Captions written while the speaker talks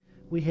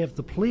We have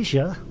the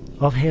pleasure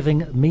of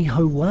having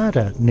Miho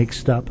Wada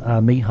next up.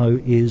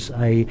 Miho is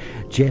a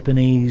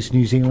Japanese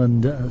New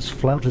Zealand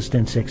flautist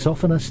and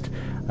saxophonist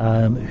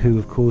who,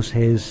 of course,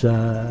 has,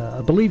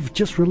 I believe,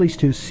 just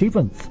released her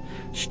 7th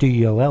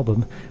studio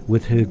album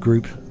with her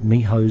group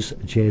Miho's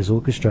Jazz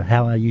Orchestra.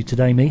 How are you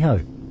today,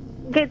 Miho?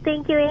 Good,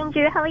 thank you,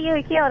 Andrew. How are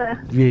you? Kia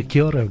ora. Yeah,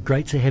 kia ora.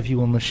 Great to have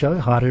you on the show.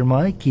 Haere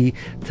mai ki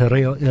te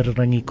reo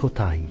irarangi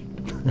kotai.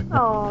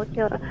 Oh,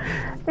 kia ora.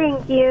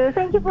 Thank you.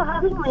 Thank you for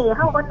having me.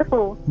 How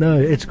wonderful. No,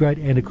 it's great.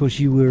 And of course,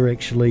 you were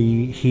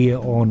actually here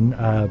on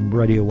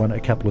Radio 1 a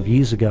couple of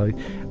years ago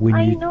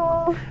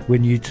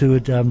when you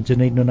toured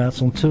Dunedin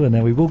Arts on Tour.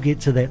 Now, we will get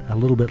to that a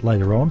little bit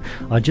later on.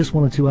 I just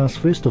wanted to ask,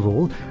 first of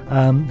all,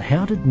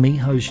 how did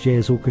Miho's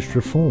Jazz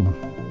Orchestra form?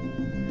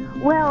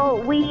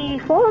 Well, we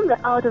formed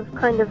out of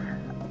kind of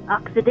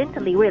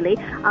accidentally, really.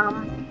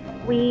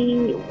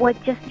 We were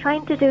just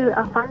trying to do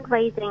a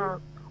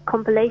fundraising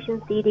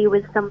compilation CD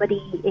with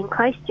somebody in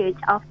Christchurch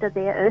after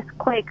the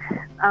earthquakes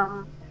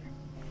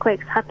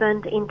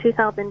happened in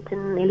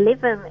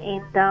 2011,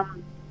 and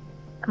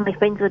my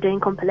friends were doing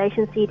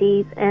compilation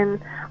CDs, and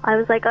I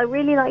was like, I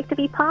really like to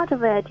be part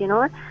of it, you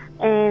know,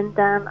 and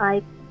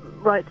I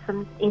wrote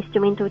some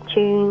instrumental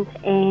tunes,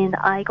 and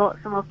I got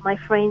some of my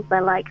friends I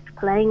liked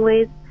playing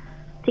with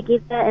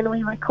together, and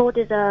we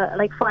recorded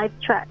like 5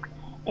 tracks,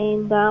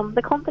 and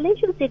the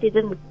compilation CD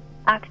didn't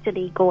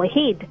actually go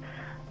ahead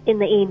in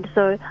the end,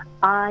 so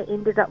I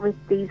ended up with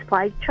these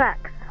 5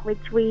 tracks,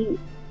 which we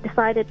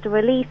decided to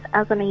release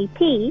as an EP,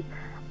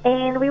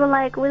 and we were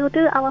like, we'll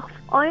do our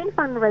own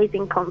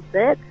fundraising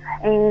concerts,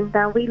 and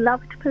we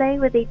loved playing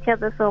with each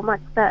other so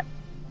much that,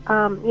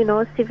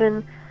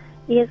 7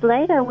 years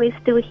later, we're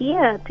still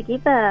here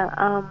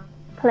together,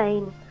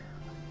 playing.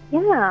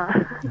 Yeah.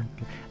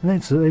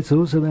 That's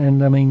awesome,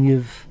 and I mean,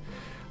 you've,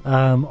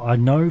 I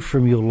know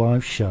from your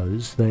live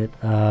shows that,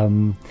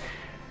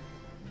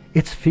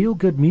 it's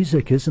feel-good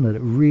music, isn't it?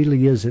 It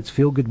really is. It's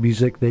feel-good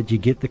music that you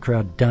get the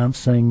crowd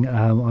dancing.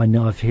 I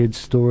know I've heard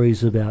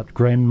stories about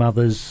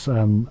grandmothers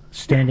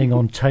standing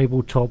on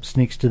tabletops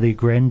next to their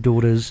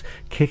granddaughters,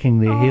 kicking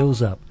their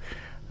heels up.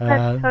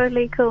 That's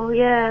totally cool,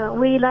 yeah.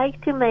 We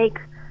like to make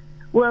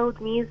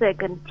world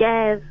music and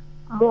jazz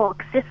more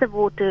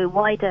accessible to a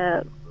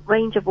wider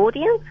range of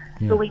audience.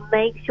 Yeah. So we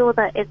make sure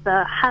that it's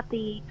a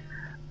happy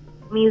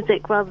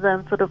music rather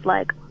than sort of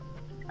like,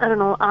 I don't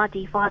know,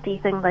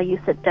 arty-farty thing that you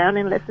sit down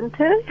and listen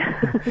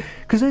to.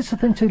 Because that's the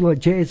thing too, like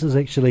jazz is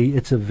actually,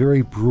 it's a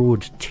very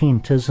broad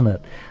tent, isn't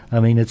it? I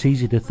mean, it's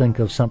easy to think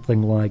of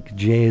something like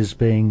jazz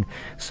being,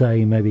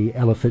 say, maybe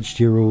Ella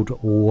Fitzgerald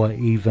or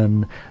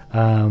even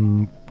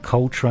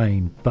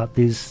Coltrane, but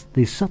there's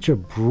such a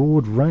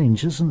broad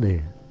range, isn't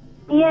there?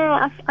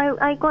 Yeah,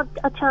 I got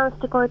a chance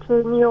to go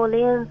to New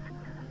Orleans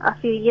a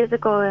few years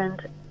ago,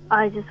 and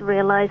I just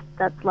realized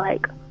that's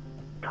like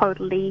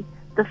totally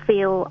the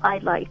feel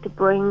I'd like to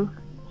bring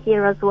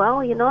here as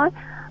well, you know.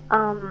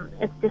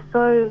 It's just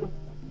so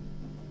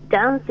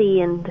dancey,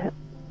 and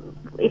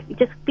it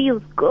just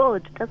feels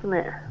good, doesn't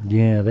it?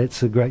 Yeah,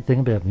 that's a great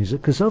thing about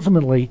music, because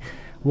ultimately,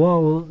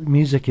 while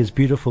music is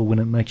beautiful when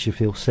it makes you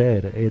feel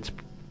sad, it's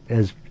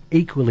as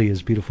equally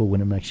as beautiful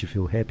when it makes you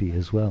feel happy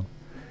as well.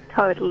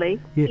 Totally,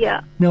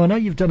 yeah. Now, I know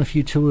you've done a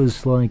few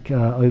tours like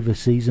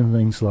overseas and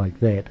things like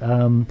that.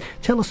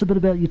 Tell us a bit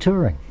about your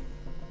touring.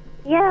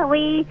 Yeah,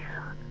 we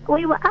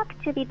were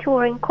actually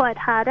touring quite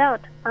hard out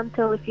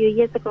until a few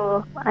years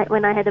ago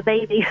when I had a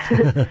baby.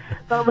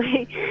 But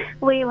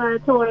we were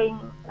touring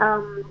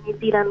New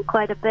Zealand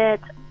quite a bit,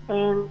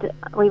 and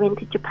we went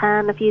to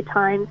Japan a few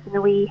times,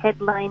 and we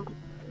headlined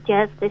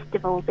jazz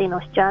festivals in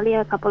Australia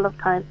a couple of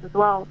times as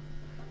well.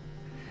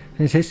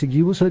 Fantastic.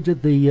 You also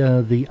did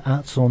the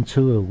Arts on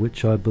Tour,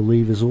 which I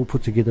believe is all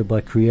put together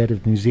by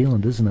Creative New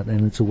Zealand, isn't it?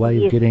 And it's a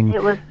way of getting...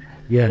 It was,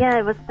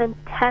 it was a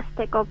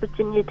fantastic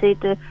opportunity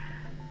to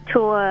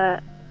tour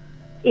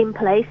in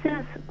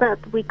places that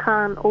we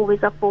can't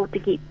always afford to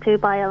get to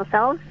by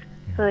ourselves.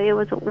 So it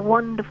was a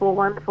wonderful,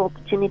 wonderful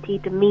opportunity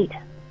to meet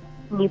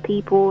new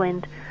people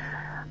and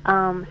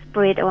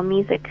spread our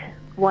music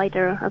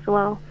wider as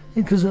well.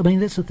 Because, I mean,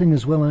 that's the thing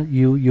as well.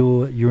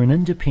 You're an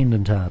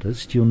independent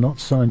artist. You're not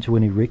signed to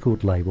any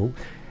record label,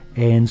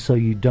 and so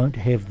you don't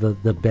have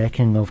the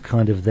backing of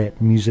kind of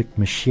that music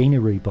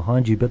machinery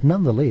behind you. But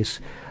nonetheless,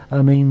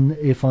 I mean,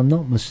 if I'm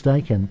not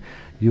mistaken,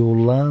 your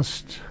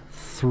last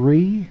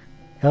 4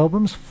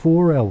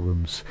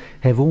 albums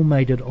have all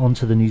made it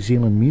onto the New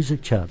Zealand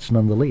music charts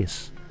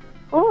nonetheless.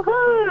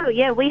 Oh,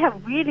 yeah, we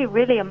have really,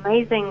 really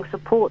amazing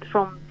support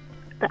from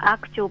the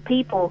actual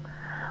people.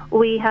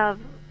 We have,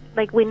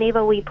 like,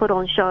 whenever we put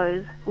on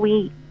shows,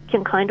 we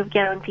can kind of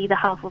guarantee the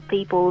half of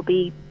people will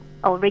be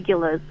our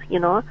regulars, you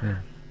know.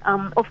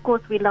 Yeah. Of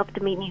course, we love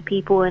to meet new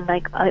people, and,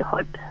 like, I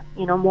hope,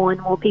 you know, more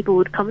and more people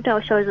would come to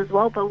our shows as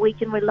well, but we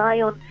can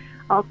rely on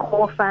our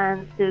core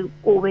fans to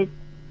always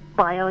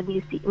buy our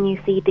new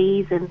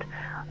CDs, and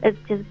it's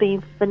just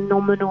been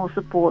phenomenal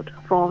support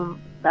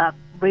from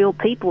real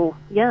people.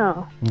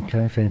 Yeah.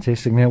 Okay,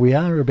 fantastic. Now we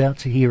are about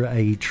to hear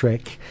a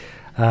track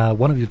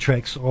one of your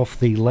tracks off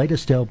the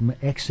latest album,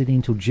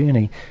 Accidental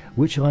Journey,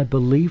 which I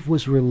believe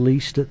was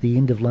released at the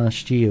end of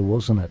last year,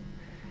 wasn't it?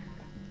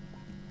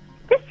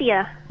 This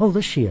year. Oh,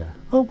 this year.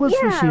 Oh, it was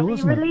this year,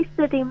 wasn't it? Yeah, we released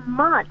it in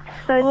March,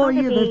 so it's Oh, going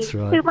yeah, to be that's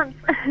right. 2 months.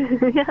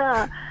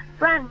 Yeah,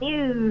 brand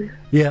new.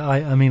 Yeah,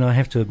 I mean, I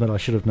have to admit I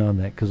should have known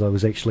that because I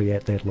was actually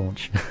at that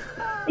launch.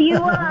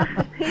 You are.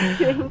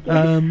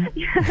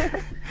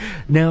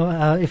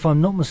 Now, if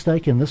I'm not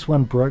mistaken, this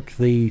one broke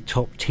the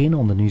top 10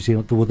 on the New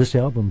Zealand... Well, this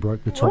album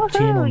broke the top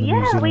 10 on the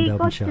New Zealand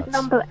album charts. Yeah, we got to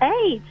number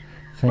 8,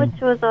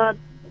 which was a,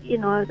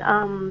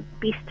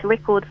 beast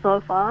record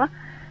so far.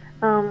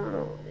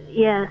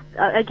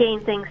 Again,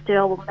 thanks to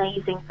our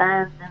amazing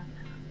fans and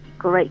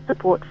great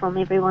support from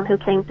everyone who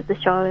came to the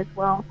show as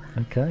well.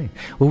 Okay.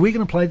 Well, we're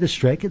going to play this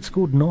track. It's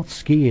called Not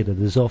Scared. It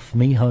is off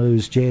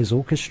Miho's Jazz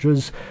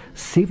Orchestra's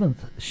 7th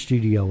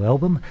studio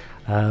album.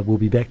 We'll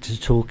be back to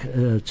talk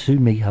to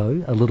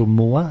Miho a little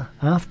more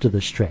after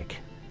this track.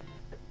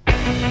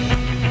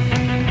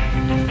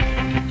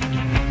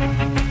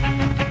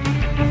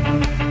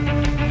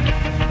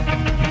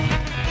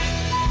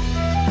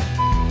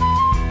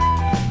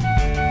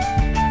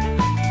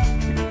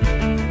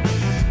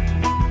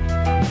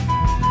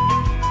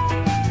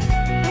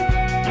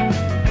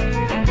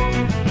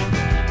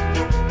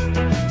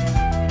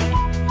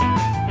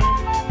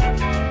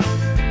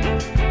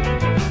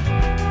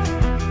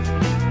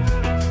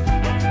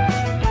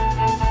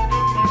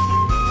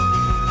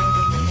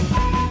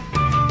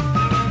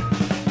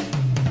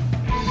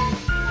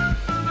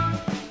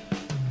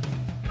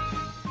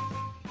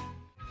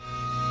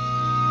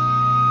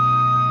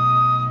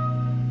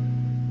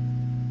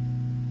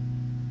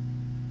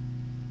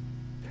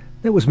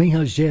 That was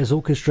Miho's Jazz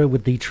Orchestra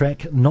with the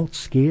track Not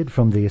Scared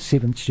from their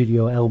 7th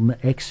studio album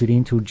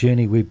Accidental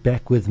Journey. We're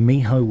back with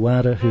Miho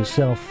Wada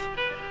herself.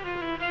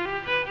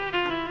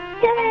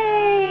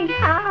 Yay!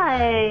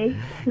 Hi!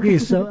 Yeah,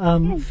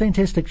 so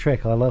fantastic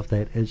track. I love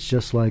that. It's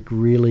just like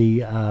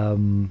really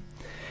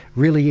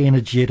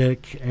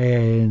energetic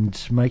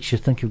and makes you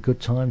think of good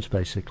times,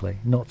 basically.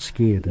 Not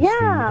scared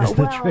as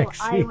the track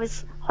says. I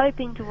was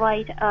hoping to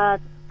write a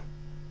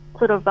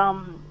sort of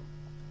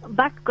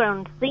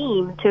background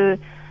theme to,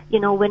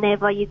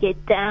 whenever you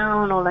get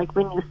down or like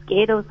when you're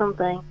scared or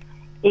something,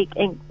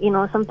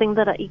 something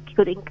that it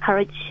could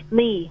encourage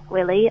me,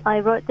 really. I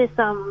wrote this,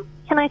 can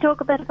I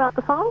talk a bit about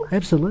the song?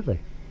 Absolutely.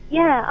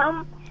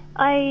 Yeah,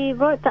 I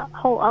wrote that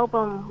whole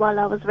album while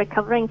I was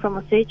recovering from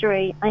a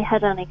surgery. I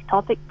had an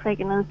ectopic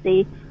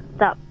pregnancy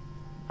that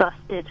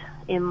busted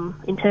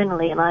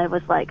internally, and I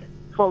was like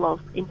full of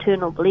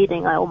internal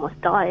bleeding. I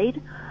almost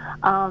died.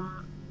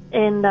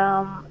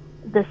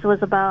 This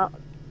was about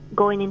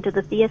going into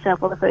the theatre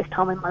for the first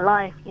time in my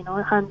life,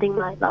 handing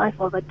my life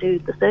over to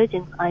the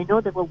surgeons. I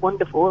know they were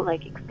wonderful,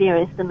 like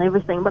experienced and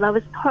everything, but I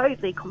was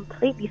totally,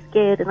 completely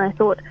scared, and I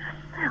thought,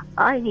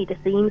 I need a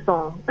theme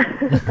song.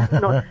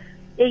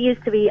 It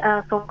used to be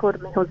a song called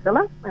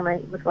Mihozilla, and I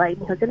was like,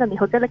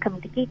 Mihozilla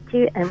coming to get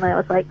you, and I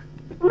was like,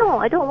 no,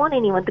 I don't want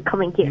anyone to come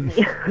and get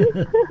me.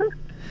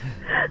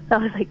 I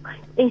was like,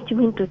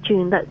 instrumental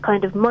tune that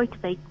kind of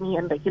motivates me,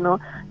 and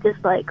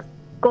just like,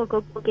 go,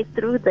 get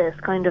through this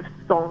kind of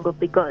song would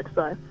be good.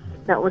 So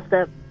that was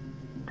the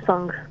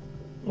song,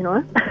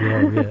 Yeah,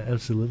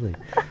 absolutely.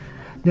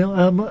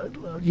 Now,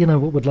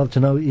 what we'd love to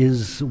know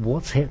is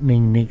what's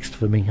happening next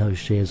for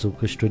Miho's Jazz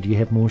Orchestra. Do you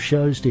have more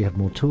shows? Do you have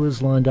more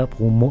tours lined up?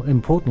 Or more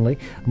importantly,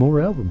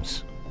 more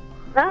albums?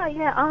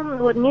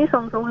 Well, new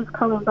songs always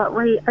coming, but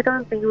I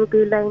don't think we'll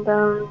be laying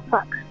down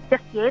tracks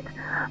just yet.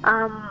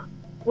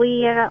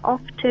 We are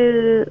off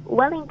to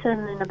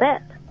Wellington in a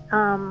bit.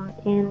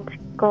 And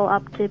go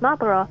up to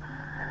Marlborough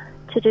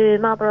to do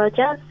Marlborough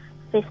Jazz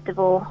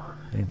Festival.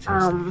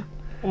 Fantastic.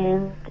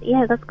 And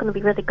that's going to be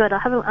really good. I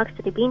haven't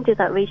actually been to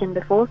that region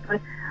before, so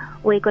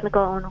we're going to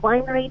go on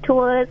winery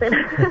tours and,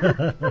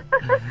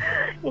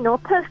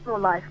 personal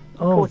life.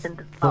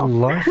 Important as well. The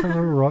life of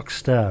a rock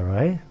star,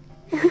 eh?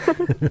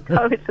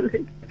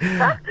 Totally.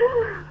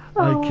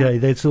 Okay,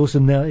 that's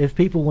awesome. Now, if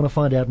people want to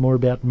find out more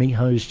about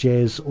Miho's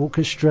Jazz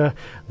Orchestra,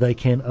 they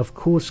can, of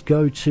course,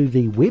 go to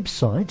the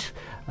website,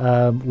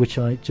 which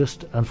I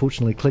just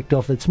unfortunately clicked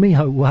off. It's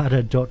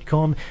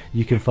mihowada.com.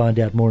 You can find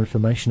out more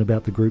information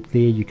about the group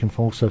there. You can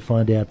also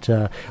find out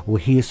or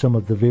hear some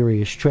of the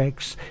various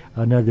tracks.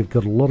 I know they've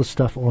got a lot of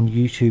stuff on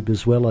YouTube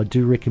as well. I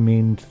do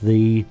recommend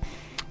the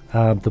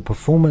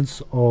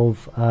performance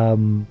of...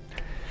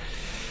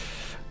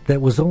 that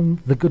was on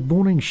the Good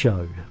Morning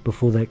Show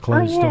before that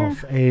closed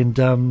off, and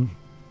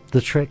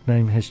the track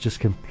name has just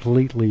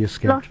completely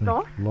escaped me.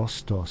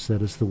 Los Dos,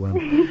 that is the one.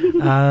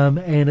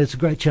 And it's a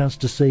great chance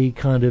to see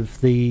kind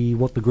of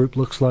what the group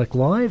looks like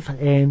live,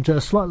 and a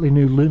slightly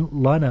new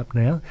lineup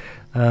now,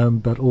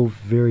 but all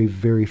very,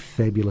 very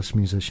fabulous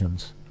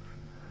musicians.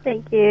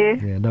 Thank you.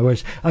 Yeah, no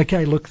worries.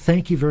 Okay, look,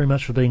 thank you very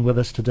much for being with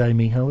us today,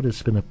 Miho.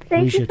 It's been a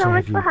pleasure to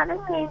have you. Thank you so much for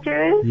having me,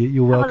 Andrew.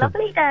 You're welcome. Have a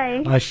lovely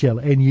day. I shall,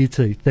 and you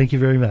too. Thank you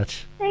very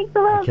much. Thanks a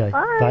lot. Okay,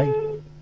 bye.